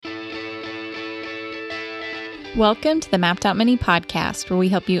Welcome to the Mapped Out Money podcast, where we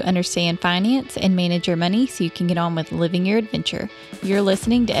help you understand finance and manage your money so you can get on with living your adventure. You're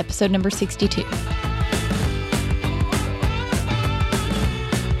listening to episode number 62.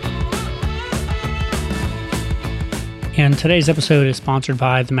 And today's episode is sponsored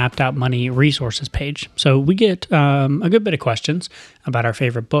by the Mapped Out Money resources page. So we get a good bit of questions about our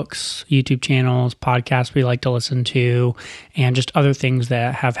favorite books, YouTube channels, podcasts we like to listen to, and just other things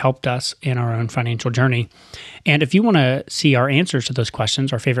that have helped us in our own financial journey. And if you want to see our answers to those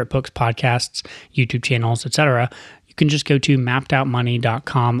questions, our favorite books, podcasts, YouTube channels, etc., you can just go to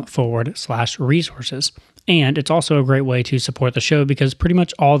mappedoutmoney.com/resources. And it's also a great way to support the show because pretty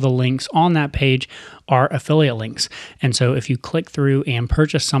much all the links on that page are affiliate links. And so if you click through and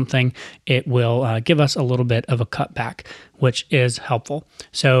purchase something, it will give us a little bit of a cutback, which is helpful.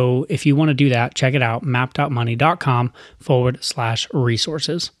 So if you want to do that, check it out,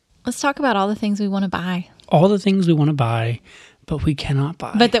 mappedoutmoney.com/resources. Let's talk about all the things we want to buy. All the things we want to buy, but we cannot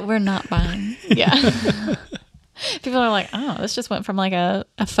buy. But that we're not buying. Yeah. People are like, oh, this just went from like a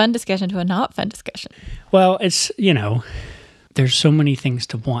fun discussion to a not fun discussion. Well, it's, there's so many things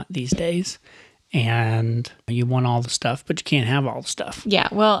to want these days, and you want all the stuff, but you can't have all the stuff. Yeah.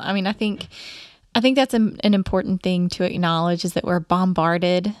 Well, I mean, I think that's an important thing to acknowledge is that we're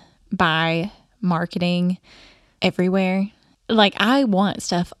bombarded by marketing everywhere. Like, I want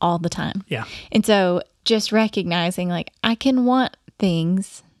stuff all the time. Yeah. And so just recognizing like I can want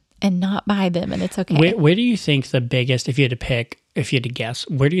things and not buy them, and it's okay. Where do you think the biggest, if you had to guess,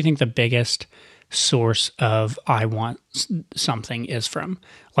 where do you think the biggest source of I want something is from?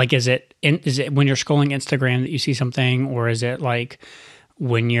 Like, is it when you're scrolling Instagram that you see something, or is it like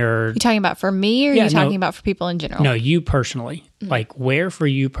when you're... You talking about for me, or are you talking about for people in general? No, you personally. Mm-hmm. Like, where for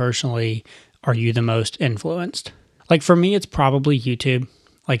you personally are you the most influenced? Like, for me, it's probably YouTube.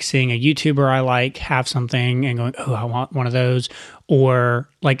 Like seeing a YouTuber I like have something and going, oh, I want one of those. Or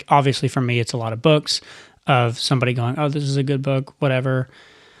like, obviously for me, it's a lot of books of somebody going, oh, this is a good book, whatever.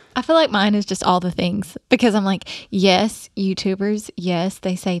 I feel like mine is just all the things because I'm like, yes, YouTubers, yes,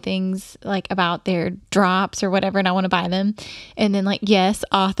 they say things like about their drops or whatever, and I want to buy them. And then like, yes,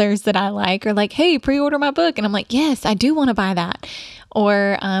 authors that I like are like, hey, pre-order my book. And I'm like, yes, I do want to buy that.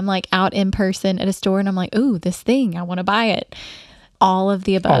 Or I'm like out in person at a store and I'm like, ooh, this thing, I want to buy it. All of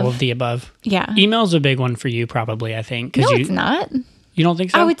the above. All of the above. Yeah. Email's a big one for you probably, I think. No, it's not. You don't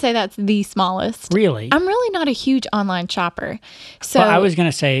think so? I would say that's the smallest. Really? I'm really not a huge online shopper. So well, I was going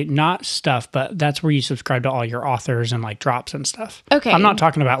to say not stuff, but that's where you subscribe to all your authors and like drops and stuff. Okay. I'm not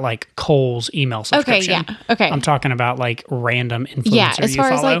talking about like Kohl's email subscription. Okay, yeah. Okay. I'm talking about like random influencers yeah, as far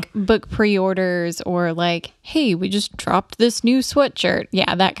you as like book pre-orders or like, hey, we just dropped this new sweatshirt.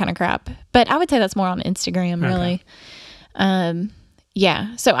 Yeah, that kind of crap. But I would say that's more on Instagram, really. Okay.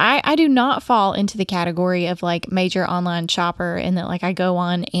 Yeah. So I do not fall into the category of like major online shopper and that like I go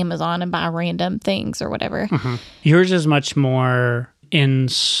on Amazon and buy random things or whatever. Mm-hmm. Yours is much more in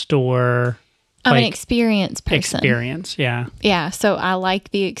store. I'm an experience person. Experience, yeah. Yeah. So I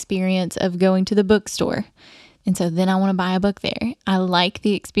like the experience of going to the bookstore. And so then I want to buy a book there. I like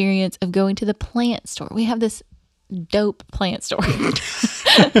the experience of going to the plant store. We have this dope plant store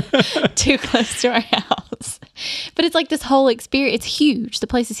too close to our house, but it's like this whole experience. It's huge. The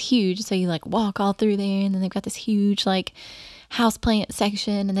place is huge, so you like walk all through there, and then they've got this huge like house plant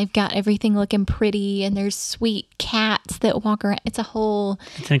section, and they've got everything looking pretty, and there's sweet cats that walk around. It's an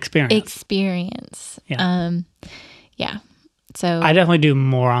experience. Yeah. Yeah. So I definitely do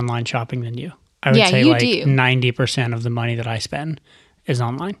more online shopping than you. I would say you like do. 90% of the money that I spend is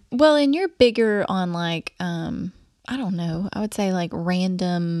online. Well, and you're bigger on like I don't know. I would say like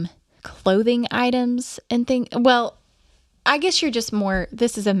random clothing items and things. Well, I guess you're just more,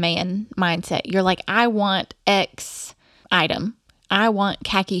 this is a man mindset. You're like, I want X item. I want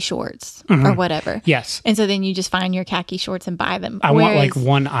khaki shorts or whatever. Yes. And so then you just find your khaki shorts and buy them. I want like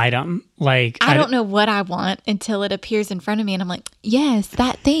one item. Like I don't know what I want until it appears in front of me and I'm like, yes,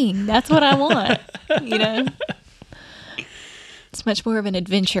 that thing. That's what I want. It's much more of an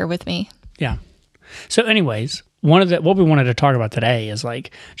adventure with me. Yeah. So anyways, what we wanted to talk about today is like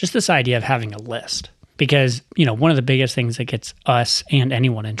just this idea of having a list, because, one of the biggest things that gets us and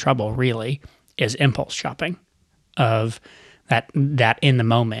anyone in trouble really is impulse shopping of that in the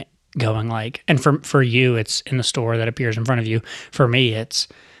moment going like, and for you, it's in the store that appears in front of you. For me, it's,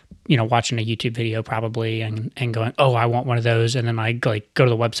 watching a YouTube video probably and going, oh, I want one of those. And then I like go to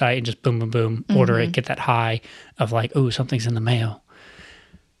the website and just boom, boom, boom, order it, get that high of like, oh, something's in the mail.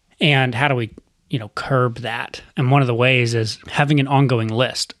 And how do we, curb that? And one of the ways is having an ongoing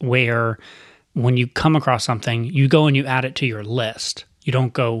list where when you come across something, you go and you add it to your list. You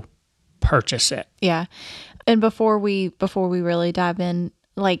don't go purchase it. Yeah. And before we really dive in,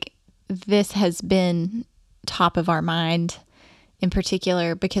 like, this has been top of our mind in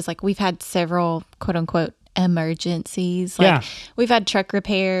particular because, like, we've had several quote unquote emergencies. Like, we've had truck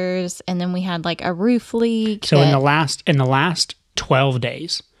repairs, and then we had like a roof leak. So in the last 12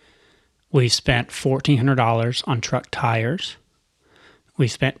 days, we've spent $1,400 on truck tires. We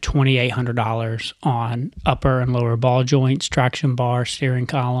spent $2,800 on upper and lower ball joints, traction bar, steering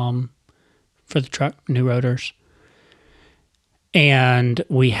column for the truck, new rotors. And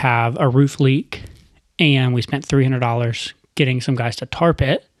we have a roof leak, and we spent $300 getting some guys to tarp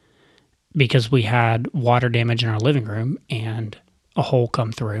it because we had water damage in our living room and a hole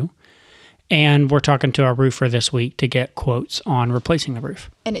come through. And we're talking to our roofer this week to get quotes on replacing the roof.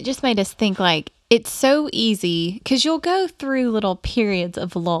 And it just made us think, like, it's so easy because you'll go through little periods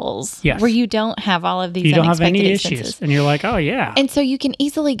of lulls where you don't have all of these you don't have any expenses. issues. And you're like, oh, yeah. And so you can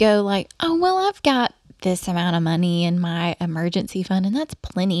easily go like, oh, well, I've got this amount of money in my emergency fund, and that's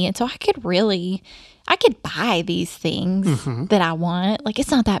plenty. And so I could buy these things that I want. Like,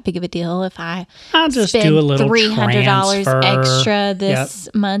 it's not that big of a deal if I'll just spend do a little $300 transfer extra this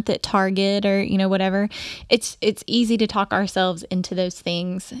month at Target or, whatever. It's easy to talk ourselves into those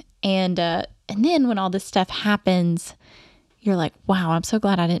things. And then when all this stuff happens, you're like, wow, I'm so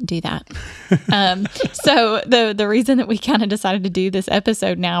glad I didn't do that. So the reason that we kind of decided to do this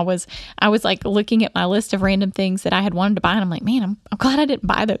episode now was I was like looking at my list of random things that I had wanted to buy. And I'm like, man, I'm glad I didn't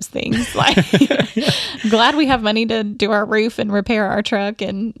buy those things. Like, glad we have money to do our roof and repair our truck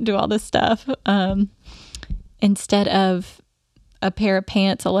and do all this stuff. Instead of a pair of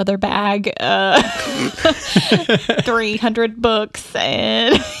pants, a leather bag, 300 books,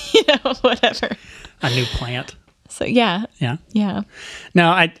 and, whatever. A new plant. So yeah.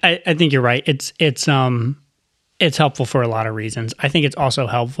 No, I think you're right. It's helpful for a lot of reasons. I think it's also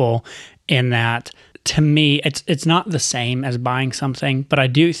helpful in that, to me, it's not the same as buying something, but I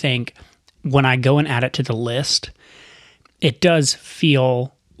do think when I go and add it to the list, it does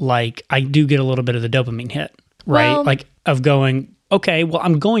feel like I do get a little bit of the dopamine hit, right? Well, like of going, okay, well,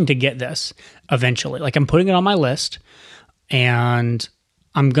 I'm going to get this eventually. Like, I'm putting it on my list and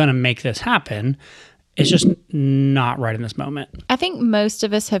I'm going to make this happen. It's just not right in this moment. I think most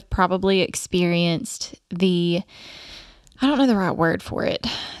of us have probably experienced I don't know the right word for it,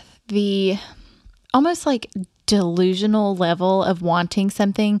 the almost like delusional level of wanting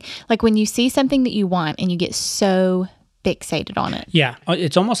something. Like when you see something that you want and you get so fixated on it. Yeah.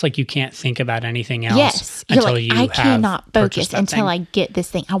 It's almost like you can't think about anything else. Yes. Until you're like, I cannot focus until thing. I get this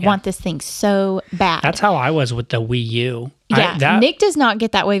thing. I want this thing so bad. That's how I was with the Wii U. Yeah. Nick does not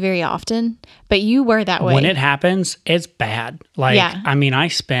get that way very often, but you were that way. When it happens, it's bad. Like, I mean, I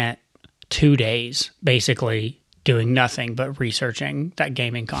spent 2 days basically doing nothing but researching that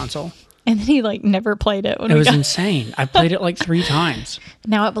gaming console. And then he like never played it. It was insane. I played it like 3 times.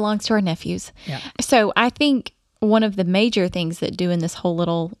 Now it belongs to our nephews. Yeah. So I think one of the major things that doing this whole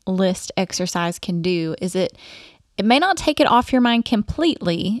little list exercise can do is it may not take it off your mind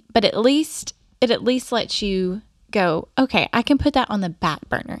completely, but it at least lets you go, okay, I can put that on the back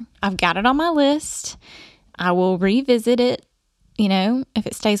burner. I've got it on my list. I will revisit it. If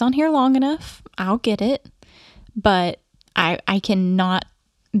it stays on here long enough, I'll get it. But I cannot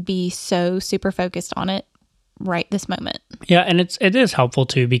be so super focused on it right this moment. Yeah, and it is helpful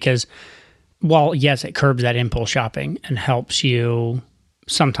too because while yes, it curbs that impulse shopping and helps you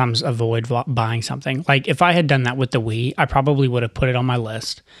sometimes avoid buying something. Like if I had done that with the Wii, I probably would have put it on my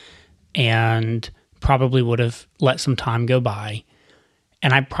list and probably would have let some time go by.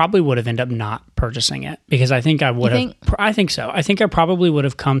 And I probably would have ended up not purchasing it because I think I would have. I think so. I think I probably would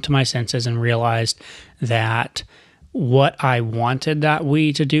have come to my senses and realized that what I wanted that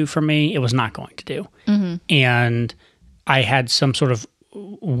Wii to do for me, it was not going to do. Mm-hmm. And I had some sort of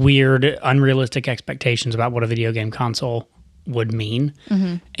weird, unrealistic expectations about what a video game console would mean.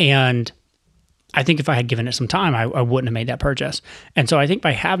 Mm-hmm. And I think if I had given it some time, I wouldn't have made that purchase. And so I think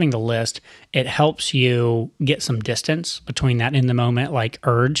by having the list, it helps you get some distance between that in the moment, like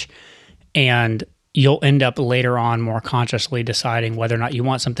urge, and you'll end up later on more consciously deciding whether or not you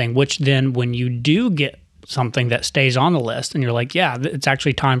want something, which then when you do get something that stays on the list and you're like, yeah, it's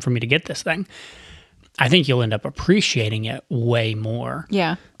actually time for me to get this thing, I think you'll end up appreciating it way more.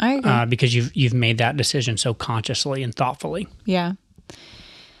 Yeah, I agree. Because you've made that decision so consciously and thoughtfully. Yeah.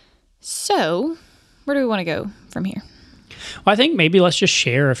 So, where do we want to go from here? Well, I think maybe let's just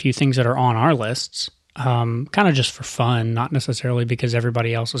share a few things that are on our lists, kind of just for fun, not necessarily because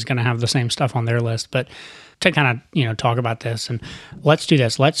everybody else is going to have the same stuff on their list, but to kind of, talk about this. And let's do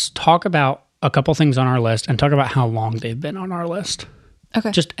this. Let's talk about a couple things on our list and talk about how long they've been on our list. Okay.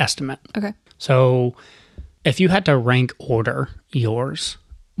 Just estimate. Okay. So if you had to rank order yours,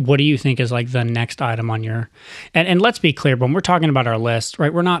 what do you think is like the next item on your, and let's be clear, when we're talking about our list,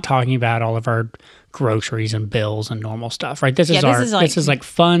 right, we're not talking about all of our groceries and bills and normal stuff, right? This is like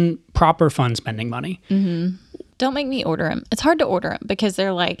fun, proper fun spending money. Mm-hmm. Don't make me order them. It's hard to order them because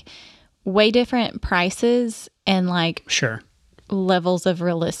they're like way different prices and like sure levels of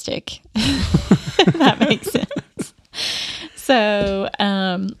realistic. If that makes sense. So,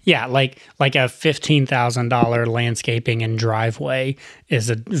 yeah, like a $15,000 landscaping and driveway is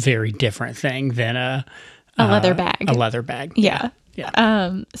a very different thing than a leather bag. A leather bag. Yeah.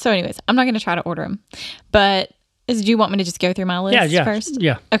 So anyways, I'm not going to try to order them, but do you want me to just go through my list first?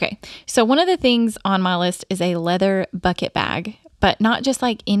 Yeah. Okay. So one of the things on my list is a leather bucket bag, but not just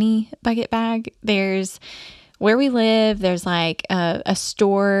like any bucket bag. There's where we live, there's like a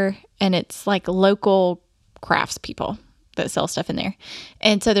store and it's like local crafts people that sell stuff in there.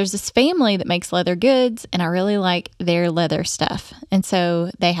 And so there's this family that makes leather goods and I really like their leather stuff. And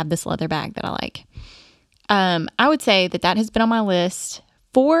so they have this leather bag that I like. I would say that has been on my list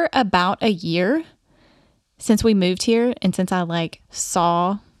for about a year since we moved here and since I like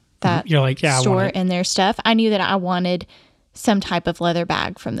saw that store and their stuff. I knew that I wanted some type of leather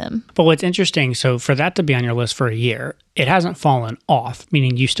bag from them. But what's interesting, so for that to be on your list for a year, it hasn't fallen off,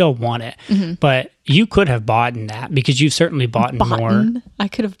 meaning you still want it. Mm-hmm. But you could have bought that because you've certainly bought more. I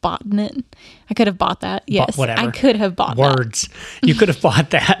could have bought it. I could have bought that. Yes, whatever. I could have bought words. You could have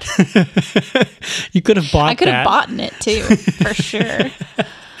bought that. You could have bought that. I could have bought it too, for sure.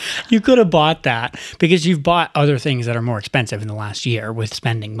 You could have bought that because you've bought other things that are more expensive in the last year with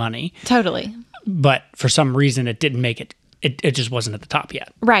spending money. Totally. But for some reason, it didn't make it. It just wasn't at the top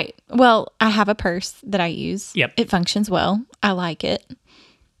yet. Right. Well, I have a purse that I use. Yep. It functions well. I like it.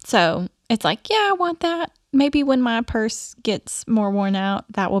 So it's like, yeah, I want that. Maybe when my purse gets more worn out,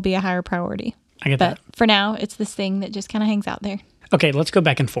 that will be a higher priority. I get that. But for now, it's this thing that just kind of hangs out there. Okay, let's go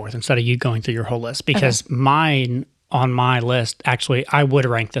back and forth instead of you going through your whole list because mine on my list, actually, I would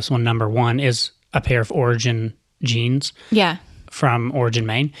rank this one number one is a pair of Origin jeans. Yeah. From Origin,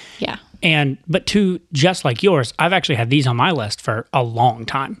 Maine. Yeah. But just like yours, I've actually had these on my list for a long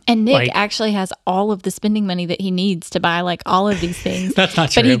time. And Nick actually has all of the spending money that he needs to buy like all of these things. That's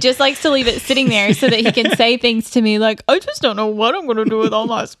not true. But he just likes to leave it sitting there so that he can say things to me like, I just don't know what I'm going to do with all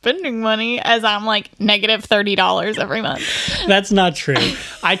my spending money as I'm like negative $30 every month. That's not true.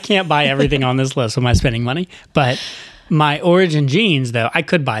 I can't buy everything on this list with my spending money. But my Origin jeans, though, I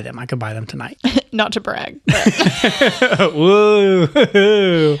could buy them. I could buy them tonight. Not to brag, but woo!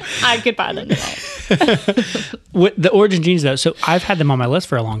 I could buy them tonight. With the Origin jeans, though, so I've had them on my list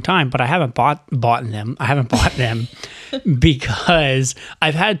for a long time, but I haven't bought them. I haven't bought them because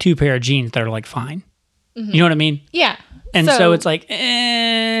I've had two pair of jeans that are like fine. Mm-hmm. You know what I mean? Yeah. And so it's like,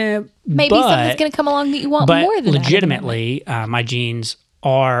 maybe something's going to come along that you want more than legitimately, my jeans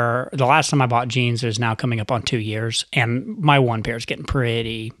are, the last time I bought jeans is now coming up on 2 years, and my one pair is getting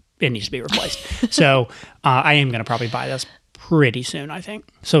pretty, it needs to be replaced. So I am going to probably buy this pretty soon, I think.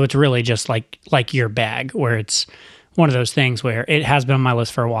 So it's really just like your bag, where it's one of those things where it has been on my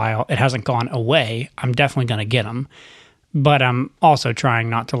list for a while. It hasn't gone away. I'm definitely going to get them. But I'm also trying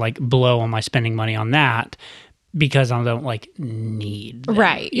not to like blow on my spending money on that because I don't like need them.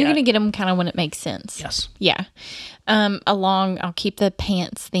 Right. You're going to get them kind of when it makes sense. Yes. Yeah. I'll keep the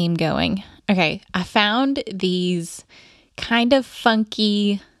pants theme going. Okay. I found these kind of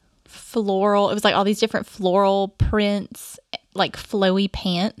funky floral, it was like all these different floral prints, like flowy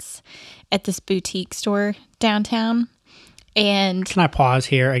pants at this boutique store downtown. And can I pause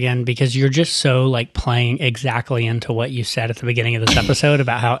here again? Because you're just so like playing exactly into what you said at the beginning of this episode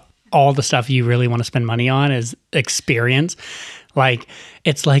about how all the stuff you really want to spend money on is experience. Like,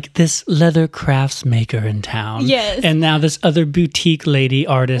 it's like this leather crafts maker in town. Yes. And now this other boutique lady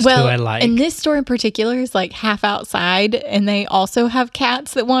artist who I like. And this store in particular is like half outside, and they also have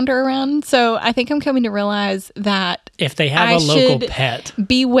cats that wander around. So I think I'm coming to realize that if they have a local pet,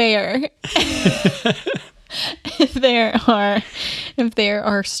 beware. If there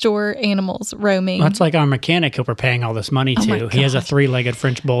are store animals roaming. That's like our mechanic who we're paying all this money to. He has a 3-legged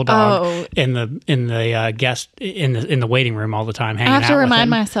French bulldog in the waiting room all the time hanging out with him. I have to remind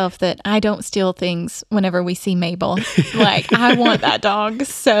myself that I don't steal things whenever we see Mabel. Like, I want that dog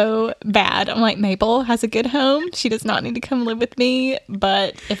so bad. I'm like, Mabel has a good home. She does not need to come live with me.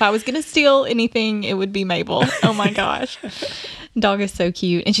 But if I was going to steal anything, it would be Mabel. Oh my gosh. Dog is so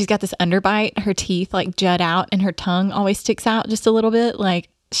cute. And she's got this underbite. Her teeth like jut out and her tongue always sticks out just a little bit. Like,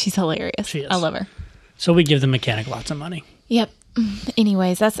 she's hilarious. She is. I love her. So we give the mechanic lots of money. Yep.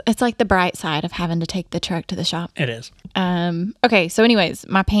 Anyways, it's like the bright side of having to take the truck to the shop. It is. Okay. So anyways,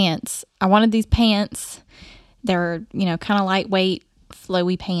 my pants. I wanted these pants They're, kind of lightweight,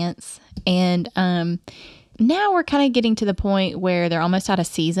 flowy pants. And now we're kind of getting to the point where they're almost out of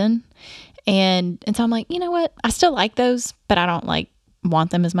season. And so I'm like, you know what? I still like those, but I don't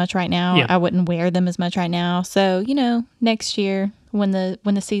want them as much right now. Yeah. I wouldn't wear them as much right now. So, next year when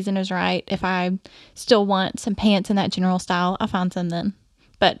the season is right, if I still want some pants in that general style, I'll find some then.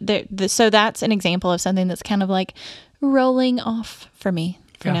 But so that's an example of something that's kind of like rolling off for me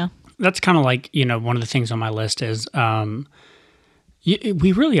for now. That's kind of like, one of the things on my list is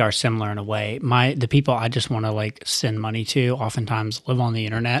we really are similar in a way. The people I just want to send money to oftentimes live on the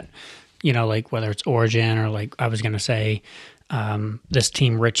internet, whether it's Origin or I was going to say this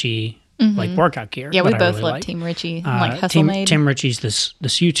Team Richie workout gear. Yeah, we both love Team Richie, Hustle Made. Tim Richie's this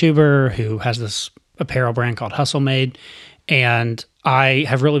YouTuber who has this apparel brand called Hustle Made. And I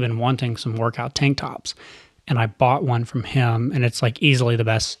have really been wanting some workout tank tops. And I bought one from him, and it's easily the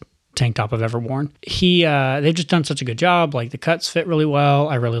best tank top I've ever worn. They've just done such a good job. The cuts fit really well.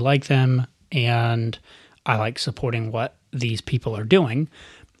 I really like them. And I like supporting what these people are doing.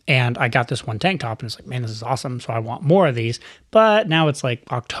 And I got this one tank top, and it's man, this is awesome. So I want more of these. But now it's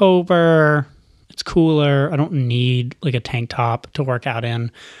October. It's cooler. I don't need a tank top to work out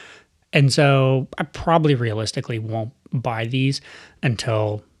in. And so I probably realistically won't buy these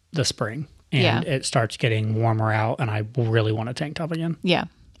until the spring. And it starts getting warmer out, and I really want a tank top again. Yeah.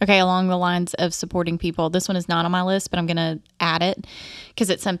 Okay, along the lines of supporting people, this one is not on my list, but I'm going to add it because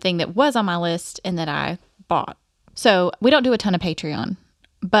it's something that was on my list and that I bought. So we don't do a ton of Patreon,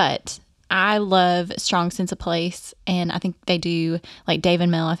 but I love Strong Sense of Place, and I think they do, Dave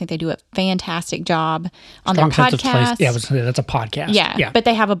and Mel, I think they do a fantastic job on their podcast. Yeah, that's a podcast. Yeah, but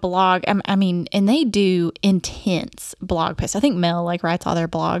they have a blog. And they do intense blog posts. I think Mel writes all their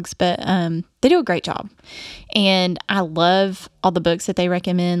blogs, but they do a great job. And I love all the books that they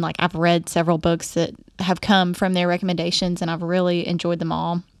recommend. I've read several books that have come from their recommendations, and I've really enjoyed them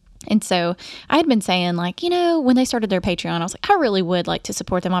all. And so I had been saying, when they started their Patreon, I was I really would like to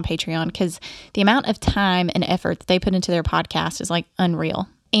support them on Patreon because the amount of time and effort that they put into their podcast is unreal.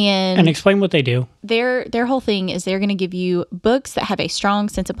 And explain what they do. Their whole thing is they're going to give you books that have a strong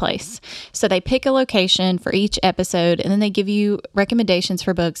sense of place. So they pick a location for each episode, and then they give you recommendations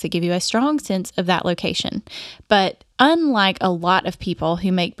for books that give you a strong sense of that location. But unlike a lot of people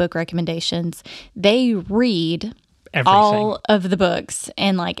who make book recommendations, they read everything. All of the books,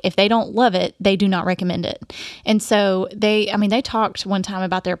 and if they don't love it, they do not recommend it. And so they talked one time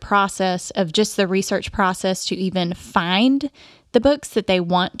about their process of just the research process to even find the books that they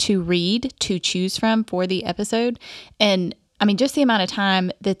want to read to choose from for the episode. And just the amount of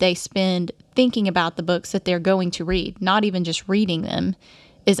time that they spend thinking about the books that they're going to read, not even just reading them,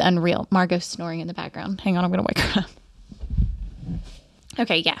 is unreal. Margot's snoring in the background. Hang on, I'm going to wake her up.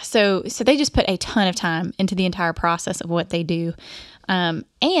 Okay, yeah. So they just put a ton of time into the entire process of what they do.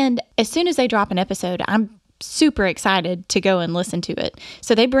 And as soon as they drop an episode, I'm super excited to go and listen to it.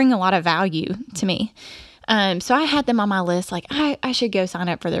 So they bring a lot of value to me. So I had them on my list, I should go sign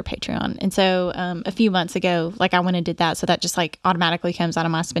up for their Patreon. And so a few months ago, I went and did that. So that just automatically comes out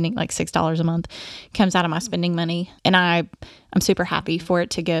of my spending, $6 a month comes out of my spending money. And I'm super happy for it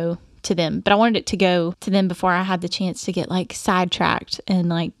to go to them, but I wanted it to go to them before I had the chance to get sidetracked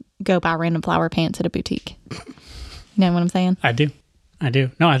and go buy random flower pants at a boutique. You know what I'm saying? I do.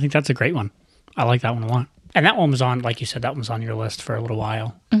 No, I think that's a great one. I like that one a lot. And that one was on, like you said, that one was on your list for a little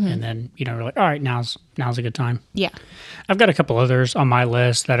while. Mm-hmm. And then, we're all right, now's a good time. Yeah. I've got a couple others on my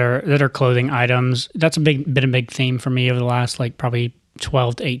list that are clothing items. That's been a big theme for me over the last probably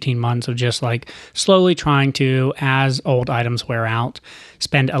 12 to 18 months of just slowly trying to, as old items wear out,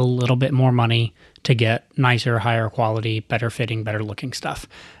 spend a little bit more money to get nicer, higher quality, better fitting, better looking stuff.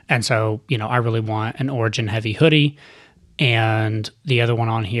 And so, I really want an Origin heavy hoodie. And the other one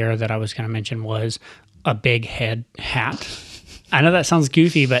on here that I was going to mention was a big head hat. I know that sounds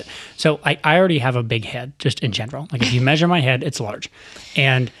goofy, but so I already have a big head just in general. If you measure my head, it's large.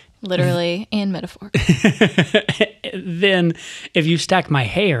 And literally and metaphor. Then if you stack my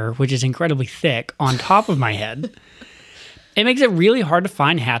hair, which is incredibly thick, on top of my head, it makes it really hard to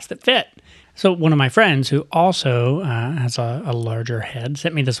find hats that fit. So one of my friends who also has a larger head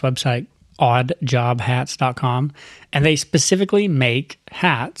sent me this website, oddjobhats.com, and they specifically make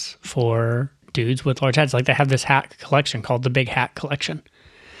hats for dudes with large heads. They have this hat collection called the Big Hat Collection.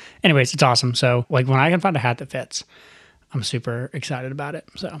 Anyways, it's awesome. So when I can find a hat that fits, I'm super excited about it.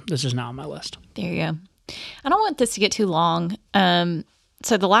 So this is now on my list. There you go. I don't want this to get too long.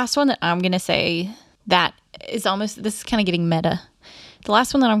 So the last one that I'm going to say that is this is kind of getting meta. The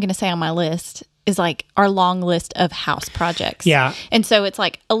last one that I'm going to say on my list is our long list of house projects. Yeah. And so it's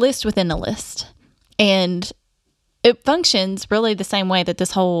a list within a list. And it functions really the same way that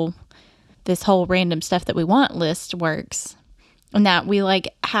this whole random stuff that we want list works. And that we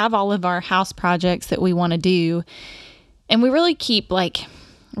like have all of our house projects that we want to do. And we really keep like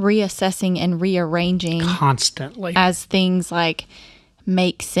reassessing and rearranging constantly as things like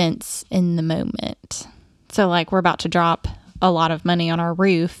make sense in the moment. So like we're about to drop a lot of money on our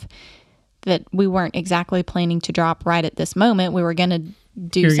roof that we weren't exactly planning to drop right at this moment. We were going to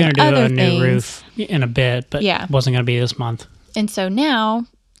do You're some going to do other a things. new roof in a bit, but Yeah. it wasn't going to be this month. And so now,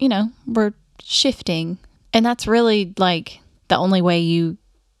 we're shifting. And that's really like the only way you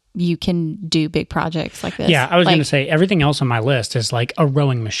can do big projects like this. Yeah, I was Like, going to say everything else on my list is like a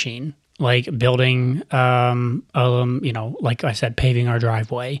rowing machine, like building, like I said, paving our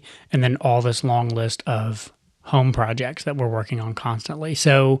driveway, and then all this long list of home projects that we're working on constantly.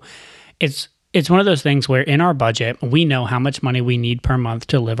 So it's one of those things where in our budget, we know how much money we need per month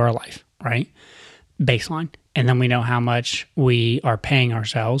to live our life, right? Baseline. And then we know how much we are paying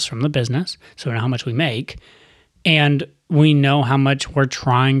ourselves from the business. So we know how much we make. And we know how much we're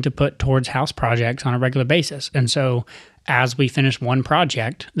trying to put towards house projects on a regular basis. And so as we finish one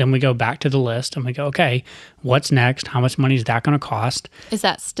project, then we go back to the list and we go, okay, what's next? How much money is that going to cost? is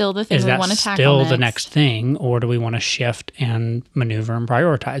that still the thing Is we that want to tackle still the next thing? Or do we want to shift and maneuver and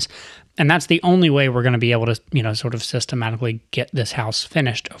prioritize? And that's the only way we're going to be able to, sort of systematically get this house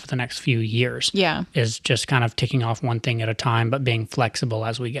finished over the next few years. Yeah. Is just kind of ticking off one thing at a time, but being flexible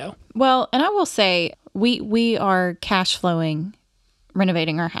as we go. Well, and I will say we are cash flowing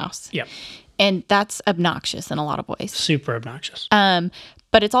renovating our house. Yep. And that's obnoxious in a lot of ways. Super obnoxious.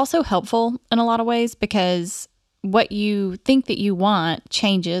 But it's also helpful in a lot of ways because what you think that you want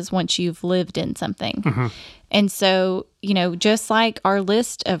changes once you've lived in something. Mm-hmm. And so, just like our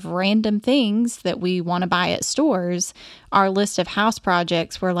list of random things that we want to buy at stores, our list of house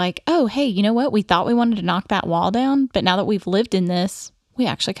projects, we're like, oh, hey, you know what? We thought we wanted to knock that wall down, but now that we've lived in this, we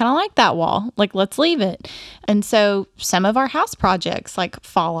actually kind of like that wall. Like, let's leave it. And so some of our house projects like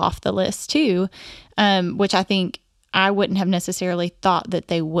fall off the list too, which I think I wouldn't have necessarily thought that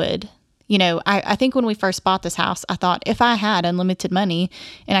they would. I think when we first bought this house, I thought if I had unlimited money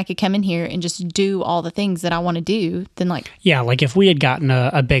and I could come in here and just do all the things that I want to do, then like... Yeah, like if we had gotten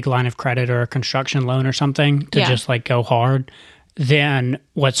a big line of credit or a construction loan or something to just like go hard, then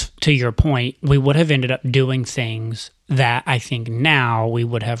what's to your point, we would have ended up doing things that I think now we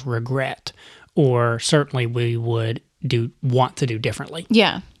would have regret, or certainly we would want to do differently.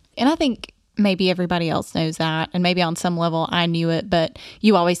 Yeah. And I think maybe everybody else knows that. And maybe on some level I knew it, but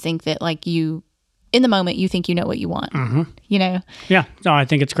you always think that like in the moment, you think you know what you want, Yeah. No, I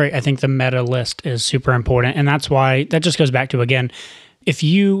think it's great. I think the meta list is super important. And that's why that just goes back to, again, if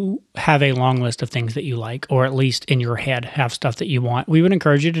you have a long list of things that you like, or at least in your head have stuff that you want, we would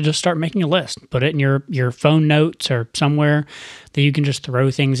encourage you to just start making a list. Put it in your phone notes or somewhere that you can just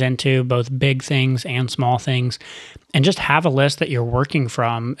throw things into, both big things and small things, and just have a list that you're working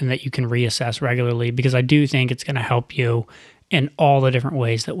from and that you can reassess regularly, because I do think it's going to help you in all the different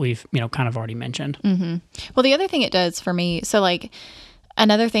ways that we've, kind of already mentioned. Mm-hmm. Well, the other thing it does for me, so like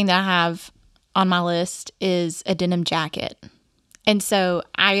another thing that I have on my list is a denim jacket. And so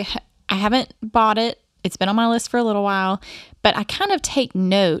I haven't bought it. It's been on my list for a little while, but I kind of take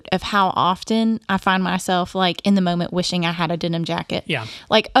note of how often I find myself like in the moment wishing I had a denim jacket. Yeah.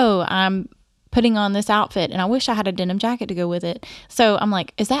 Like, oh, I'm putting on this outfit and I wish I had a denim jacket to go with it. So I'm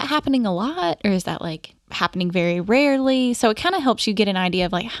like, is that happening a lot, or is that like happening very rarely? So it kind of helps you get an idea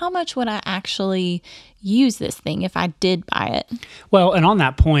of like, how much would I actually use this thing if I did buy it? Well, and on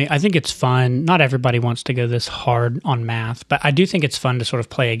that point, I think it's fun. Not everybody wants to go this hard on math, but I do think it's fun to sort of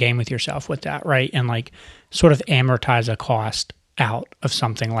play a game with yourself with that, right? And like sort of amortize a cost out of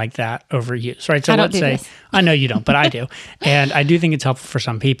something like that over use, right? So let's say, I know you don't, but I do. And I do think it's helpful for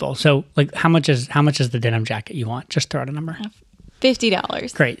some people. So like how much is the denim jacket you want? Just throw out a number.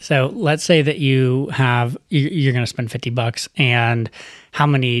 $50. Great. So let's say that you're going to spend $50, and how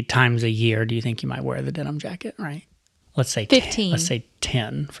many times a year do you think you might wear the denim jacket, right? Let's say 15. Let's say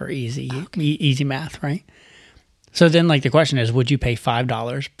 10 for easy math, right? So then like the question is, would you pay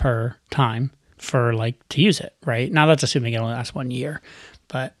 $5 per time for like to use it, right? Now that's assuming it only lasts 1 year,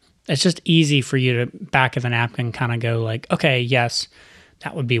 but it's just easy for you to back of the napkin kind of go like, okay, yes,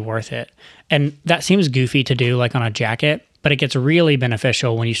 that would be worth it. And that seems goofy to do like on a jacket, but it gets really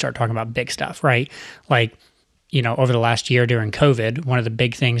beneficial when you start talking about big stuff, right? Like, over the last year during COVID, one of the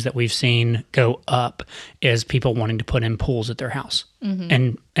big things that we've seen go up is people wanting to put in pools at their house.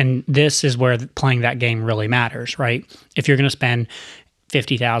 Mm-hmm. And this is where playing that game really matters, right? If you're going to spend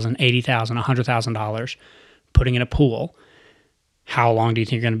 $50,000, $80,000, $100,000 putting in a pool, how long do you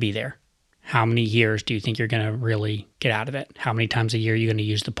think you're going to be there? how many years do you think you're going to really get out of it? How many times a year are you going to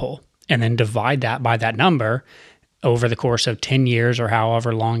use the pool? And then divide that by that number over the course of 10 years or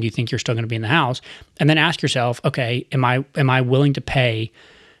however long you think you're still going to be in the house. And then ask yourself, okay, am I willing to pay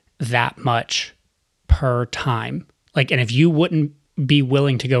that much per time? Like, and if you wouldn't be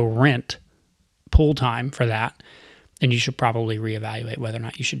willing to go rent pool time for that, then you should probably reevaluate whether or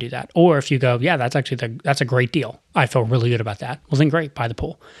not you should do that. Or if you go, yeah, that's a great deal. I feel really good about that. Well, then great, buy the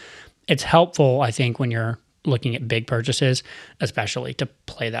pool. It's helpful, I think, when you're looking at big purchases, especially to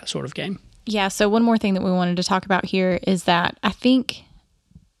play that sort of game. Yeah. So one more thing that we wanted to talk about here is that I think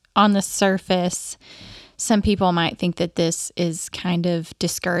on the surface, some people might think that this is kind of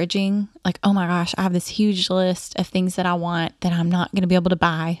discouraging. Like, oh my gosh, I have this huge list of things that I want that I'm not going to be able to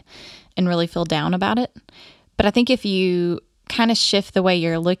buy, and really feel down about it. But I think if you kind of shift the way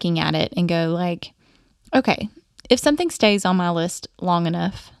you're looking at it and go like, okay, if something stays on my list long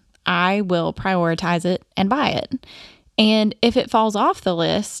enough, I will prioritize it and buy it. And if it falls off the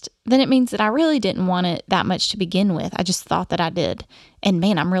list, then it means that I really didn't want it that much to begin with. I just thought that I did. And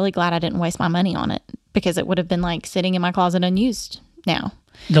man, I'm really glad I didn't waste my money on it, because it would have been like sitting in my closet unused now.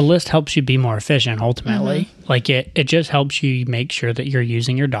 The list helps you be more efficient ultimately. Like it just helps you make sure that you're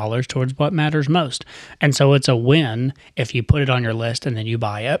using your dollars towards what matters most. And so it's a win if you put it on your list and then you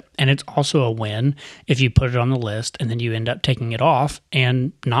buy it. And it's also a win if you put it on the list and then you end up taking it off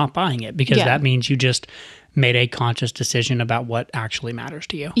and not buying it, because that means you just made a conscious decision about what actually matters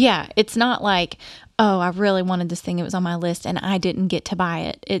to you. Yeah. It's not like, oh, I really wanted this thing. It was on my list and I didn't get to buy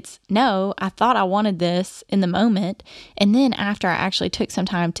it. It's no, I thought I wanted this in the moment. And then after I actually took some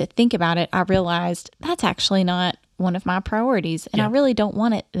time to think about it, I realized that's actually not one of my priorities. And I really don't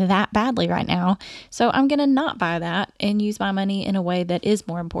want it that badly right now. So I'm going to not buy that and use my money in a way that is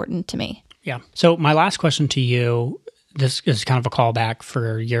more important to me. Yeah. So my last question to you, this is kind of a callback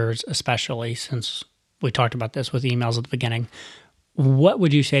for yours, especially since we talked about this with emails at the beginning. What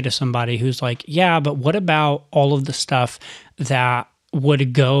would you say to somebody who's like, yeah, but what about all of the stuff that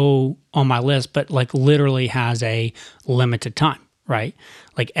would go on my list, but like literally has a limited time, right?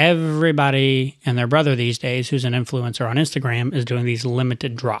 Like everybody and their brother these days who's an influencer on Instagram is doing these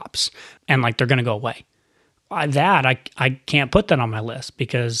limited drops, and like they're going to go away. I can't put that on my list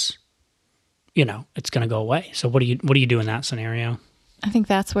because, it's going to go away. So what do you do in that scenario? I think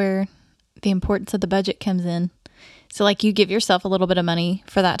that's where the importance of the budget comes in. So like you give yourself a little bit of money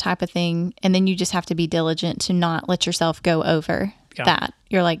for that type of thing, and then you just have to be diligent to not let yourself go over that.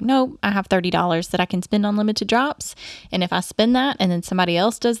 You're like, no, I have $30 that I can spend on limited drops. And if I spend that and then somebody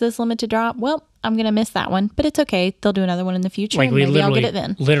else does this limited drop, well, I'm going to miss that one, but it's okay. They'll do another one in the future. Like and maybe I'll get it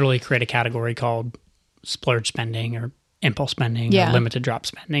then. Literally create a category called splurge spending or impulse spending or limited drop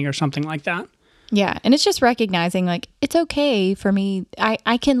spending or something like that. Yeah. And it's just recognizing like, it's okay for me.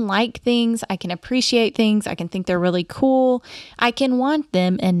 I can like things. I can appreciate things. I can think they're really cool. I can want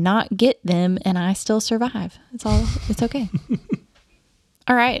them and not get them, and I still survive. It's okay.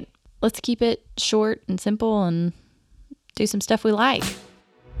 All right. Let's keep it short and simple and do some stuff we like.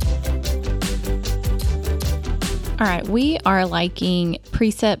 All right. We are liking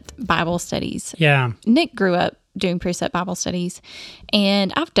Precept Bible studies. Yeah. Nick grew up doing Precept Bible studies,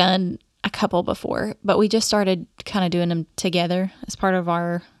 and I've done a couple before, but we just started kind of doing them together as part of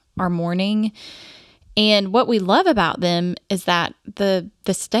our morning. And what we love about them is that the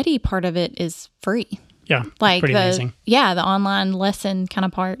study part of it is free. Yeah, like pretty amazing. Yeah, the online lesson kind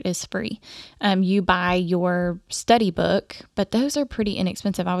of part is free. You buy your study book, but those are pretty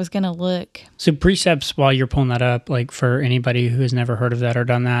inexpensive. I was going to look. So Precepts, while you're pulling that up, like for anybody who has never heard of that or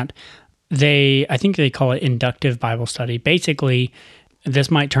done that, I think they call it inductive Bible study. Basically,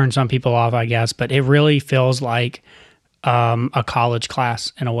 this might turn some people off, I guess, but it really feels like a college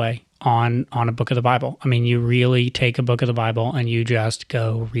class in a way on a book of the Bible. I mean, you really take a book of the Bible and you just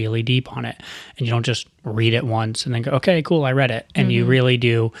go really deep on it. And you don't just read it once and then go, okay, cool, I read it. And you really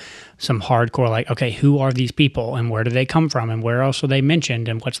do some hardcore, like, okay, who are these people and where do they come from and where else are they mentioned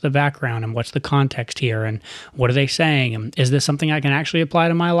and what's the background and what's the context here and what are they saying? And is this something I can actually apply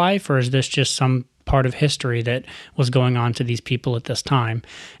to my life, or is this just some part of history that was going on to these people at this time?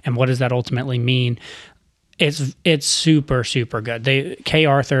 And what does that ultimately mean? It's super, super good. Kay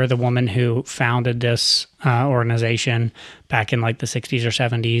Arthur, the woman who founded this organization back in like the 60s or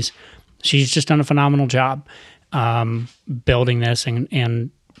 70s, she's just done a phenomenal job building this and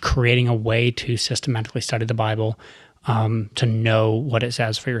creating a way to systematically study the Bible, to know what it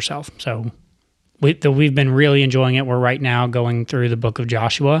says for yourself. So we've been really enjoying it. We're right now going through the book of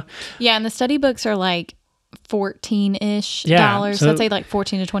Joshua. Yeah, and the study books are like $14-ish dollars. So I'd say like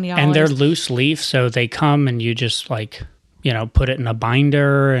 $14 to $20. And they're loose leaf, so they come and you just like, put it in a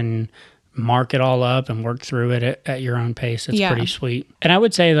binder and mark it all up and work through it at your own pace. It's Yeah. pretty sweet. And I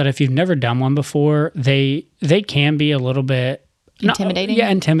would say that if you've never done one before, they can be a little bit Intimidating?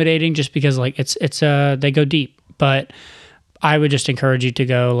 intimidating just because like it's they go deep. But I would just encourage you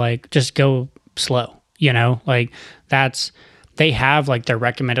to just go slow, like they have like their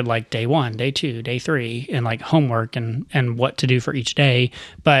recommended like day 1, day 2, day 3 and like homework and what to do for each day.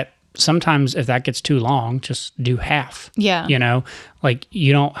 But sometimes if that gets too long, just do half. Yeah. Like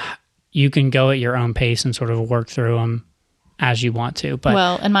you can go at your own pace and sort of work through them as you want to. But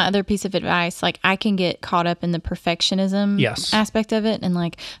well, and my other piece of advice, like I can get caught up in the perfectionism aspect of it and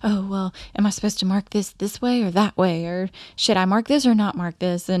like, oh, well, am I supposed to mark this way or that way? Or should I mark this or not mark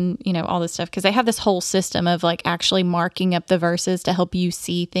this? And, all this stuff. Because they have this whole system of like actually marking up the verses to help you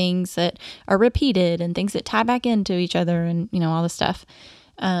see things that are repeated and things that tie back into each other and, all this stuff.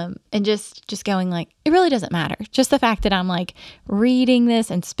 And just going like, it really doesn't matter. Just the fact that I'm like reading this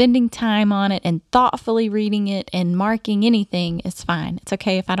and spending time on it and thoughtfully reading it and marking anything is fine. It's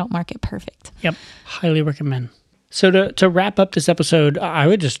okay if I don't mark it perfect. Yep. Highly recommend. So to wrap up this episode, I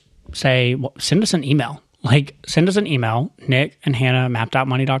would just say, send us an email. Like, send us an email, Nick and Hannah,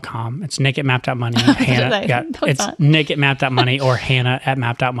 map.money.com. It's Nick at map.money. Hannah, it's Nick at map.money or Hannah at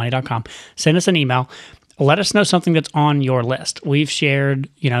map.money.com. Send us an email. Let us know something that's on your list. We've shared,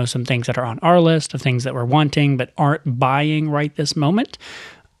 some things that are on our list of things that we're wanting but aren't buying right this moment.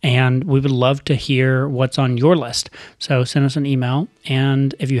 And we would love to hear what's on your list. So send us an email.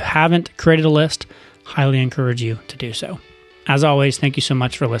 And if you haven't created a list, highly encourage you to do so. As always, thank you so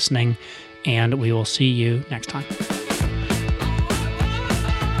much for listening, and we will see you next time.